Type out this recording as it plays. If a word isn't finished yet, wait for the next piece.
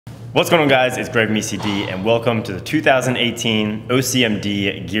What's going on, guys? It's Greg from ECD and welcome to the 2018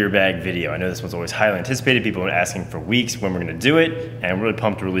 OCMD gear bag video. I know this one's always highly anticipated. People have been asking for weeks when we're going to do it, and I'm really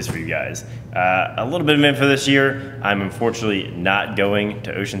pumped to release for you guys. A little bit of info this year. I'm unfortunately not going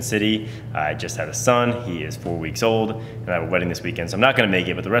to Ocean City. I just had a son. He is 4 weeks old, and I have a wedding this weekend, so I'm not going to make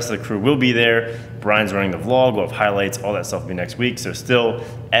it, but the rest of the crew will be there. Brian's running the vlog. We'll have highlights. All that stuff will be next week, so still,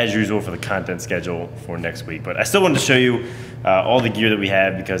 as usual, for the content schedule for next week. But I still wanted to show you all the gear that we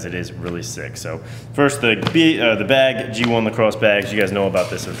have because it is really sick. So first, the bag, G1 Lacrosse bags. You guys know about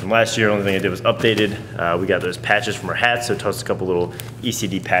this from last year. Only thing I did was updated. We got those patches from our hats, so tossed a couple little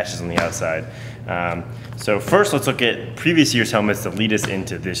ECD patches on the outside. So first, let's look at previous year's helmets that lead us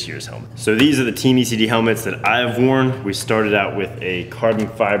into this year's helmet. So these are the Team ECD helmets that I have worn. We started out with a carbon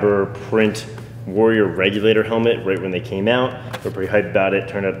fiber print Warrior regulator helmet right when they came out. We're pretty hyped about it.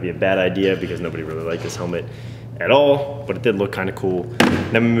 Turned out to be a bad idea because nobody really liked this helmet at all, but it did look kind of cool.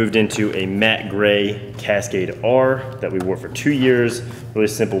 Then we moved into a matte gray Cascade R that we wore for 2 years. Really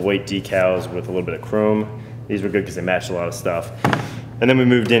simple white decals with a little bit of chrome. These were good because they matched a lot of stuff. And then we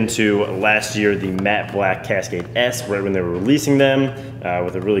moved into last year the matte black Cascade S right when they were releasing them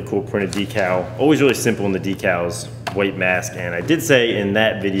with a really cool printed decal. Always really simple in the decals, white mask. And I did say in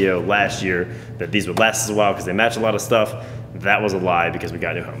that video last year that these would last us a while because they match a lot of stuff. That was a lie because we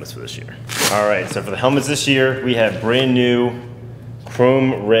got new helmets for this year. All right, so for the helmets this year, we have brand new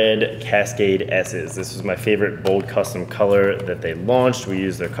chrome red Cascade S's. This was my favorite bold custom color that they launched. We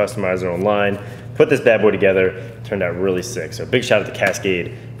used their customizer online, put this bad boy together, turned out really sick. So big shout out to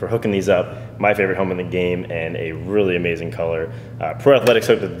Cascade for hooking these up. My favorite helmet in the game and a really amazing color. Pro Athletics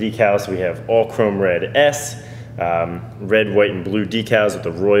hooked up the decals. We have all chrome red S, red, white, and blue decals with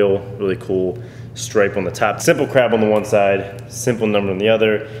the royal, really cool stripe on the top. Simple crab on the one side, simple number on the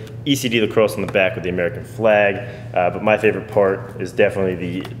other. ECD Lacrosse on the back with the American flag. But my favorite part is definitely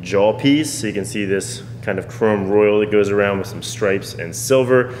the jaw piece. So you can see this kind of chrome royal that goes around with some stripes and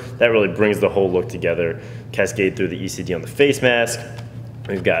silver. That really brings the whole look together. Cascade through the ECD on the face mask.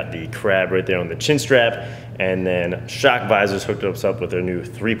 We've got the crab right there on the chin strap, and then shock visors hooked us up with their new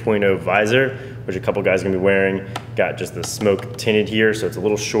 3.0 visor, which a couple guys are gonna be wearing. Got just the smoke tinted here, so it's a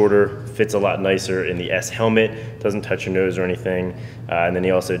little shorter, fits a lot nicer in the S helmet, doesn't touch your nose or anything. And then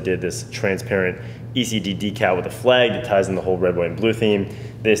he also did this transparent ECD decal with a flag that ties in the whole red, white, and blue theme.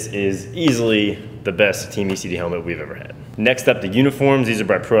 This is easily the best Team ECD helmet we've ever had. Next up, the uniforms. These are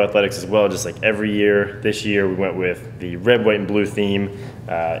by Pro Athletics as well, just like every year. This year we went with the red, white, and blue theme,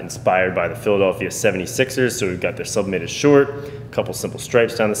 inspired by the Philadelphia 76ers. So we've got their sublimated short, a couple simple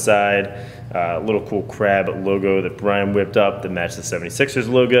stripes down the side, a little cool crab logo that Brian whipped up that matched the 76ers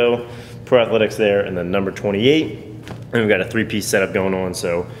logo. Pro Athletics there, and then number 28. And we've got a three-piece setup going on,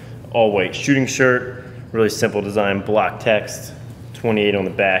 so all white shooting shirt, really simple design, block text, 28 on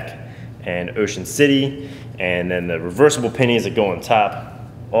the back, and Ocean City. And then the reversible pennies that go on top,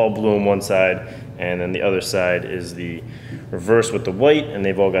 all blue on one side, and then the other side is the reverse with the white, and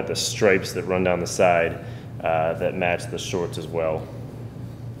they've all got the stripes that run down the side that match the shorts as well.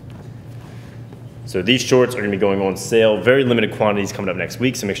 So these shorts are gonna be going on sale, very limited quantities coming up next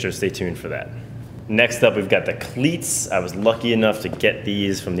week, so make sure to stay tuned for that. Next up, we've got the cleats. I was lucky enough to get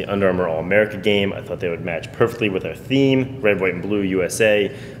these from the Under Armour All-America game. I thought they would match perfectly with our theme, red, white, and blue USA.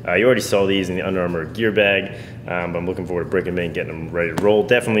 You already saw these in the Under Armour gear bag, but I'm looking forward to breaking them in, getting them ready to roll.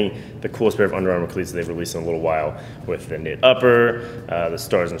 Definitely the coolest pair of Under Armour cleats that they've released in a little while, with the knit upper, the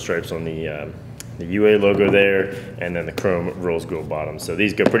stars and stripes on the UA logo there, and then the chrome rose gold bottom. So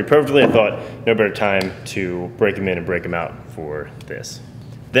these go pretty perfectly. I thought no better time to break them in and break them out for this.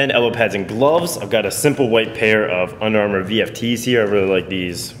 Then elbow pads and gloves. I've got a simple white pair of Under Armour VFTs here. I really like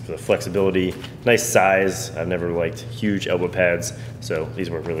these for the flexibility. Nice size. I've never liked huge elbow pads, so these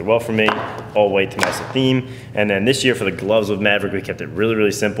work really well for me. All white to match the theme. And then this year for the gloves with Maverick, we kept it really,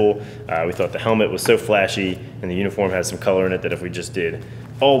 really simple. We thought the helmet was so flashy and the uniform has some color in it that if we just did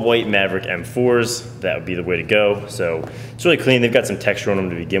all white Maverick M4s, that would be the way to go. So it's really clean. They've got some texture on them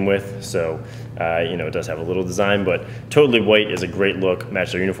to begin with, so you know, it does have a little design, but totally white is a great look.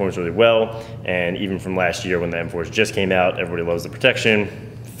 Match their uniforms really well, and even from last year when the M4s just came out, everybody loves the protection,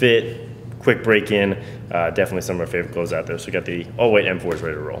 fit, quick break-in. Definitely some of our favorite gloves out there. So we got the all-white M4s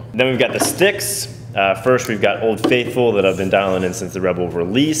ready to roll. Then we've got the sticks. First, we've got Old Faithful that I've been dialing in since the Rebel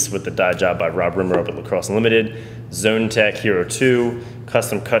release with the dye job by Rob Rimmer up at Lacrosse Unlimited. Zone Tech Hero 2,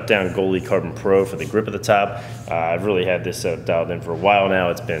 custom cut-down goalie Carbon Pro for the grip at the top. I've really had this dialed in for a while now.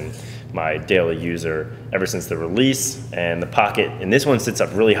 It's been my daily user ever since the release, and the pocket in this one sits up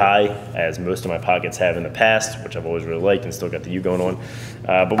really high, as most of my pockets have in the past, which I've always really liked and still got the U going on.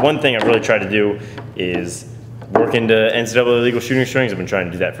 But one thing I've really tried to do is working to NCAA legal shooting strings. I've been trying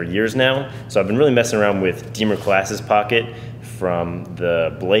to do that for years now. So I've been really messing around with Deemer Classics pocket from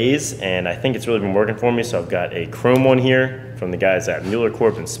the Blaze, and I think it's really been working for me. So I've got a chrome one here from the guys at Mueller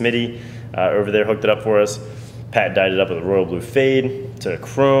Corp and Smitty over there, hooked it up for us. Pat dyed it up with a royal blue fade to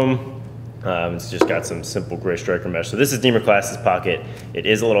chrome. It's just got some simple gray striker mesh. So this is Deemer Classics pocket. It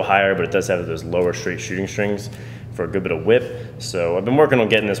is a little higher, but it does have those lower straight shooting strings for a good bit of whip. So I've been working on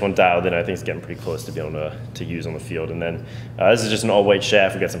getting this one dialed in. I think it's getting pretty close to be able to use on the field. And then this is just an all-white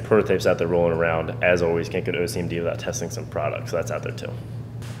shaft. We've got some prototypes out there rolling around. As always, can't go to OCMD without testing some products, so that's out there too.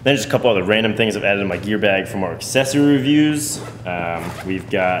 Then just a couple other random things I've added in my gear bag from our accessory reviews. We've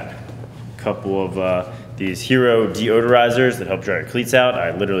got a couple of these Hero deodorizers that help dry your cleats out.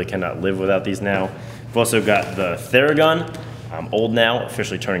 I literally cannot live without these now. We've also got the Theragun. I'm old now,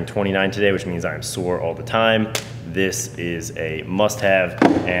 officially turning 29 today, which means I am sore all the time. This is a must-have,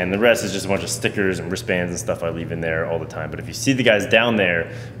 and the rest is just a bunch of stickers and wristbands and stuff I leave in there all the time. But if you see the guys down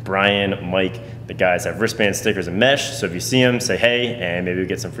there, Brian, Mike, the guys have wristbands, stickers, and mesh. So if you see them, say hey, and maybe we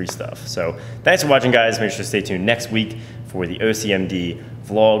get some free stuff. So thanks for watching, guys. Make sure to stay tuned next week for the OCMD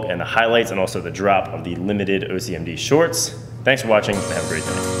vlog and the highlights, and also the drop of the limited OCMD shorts. Thanks for watching, and have a great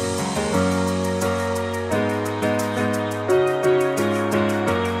day.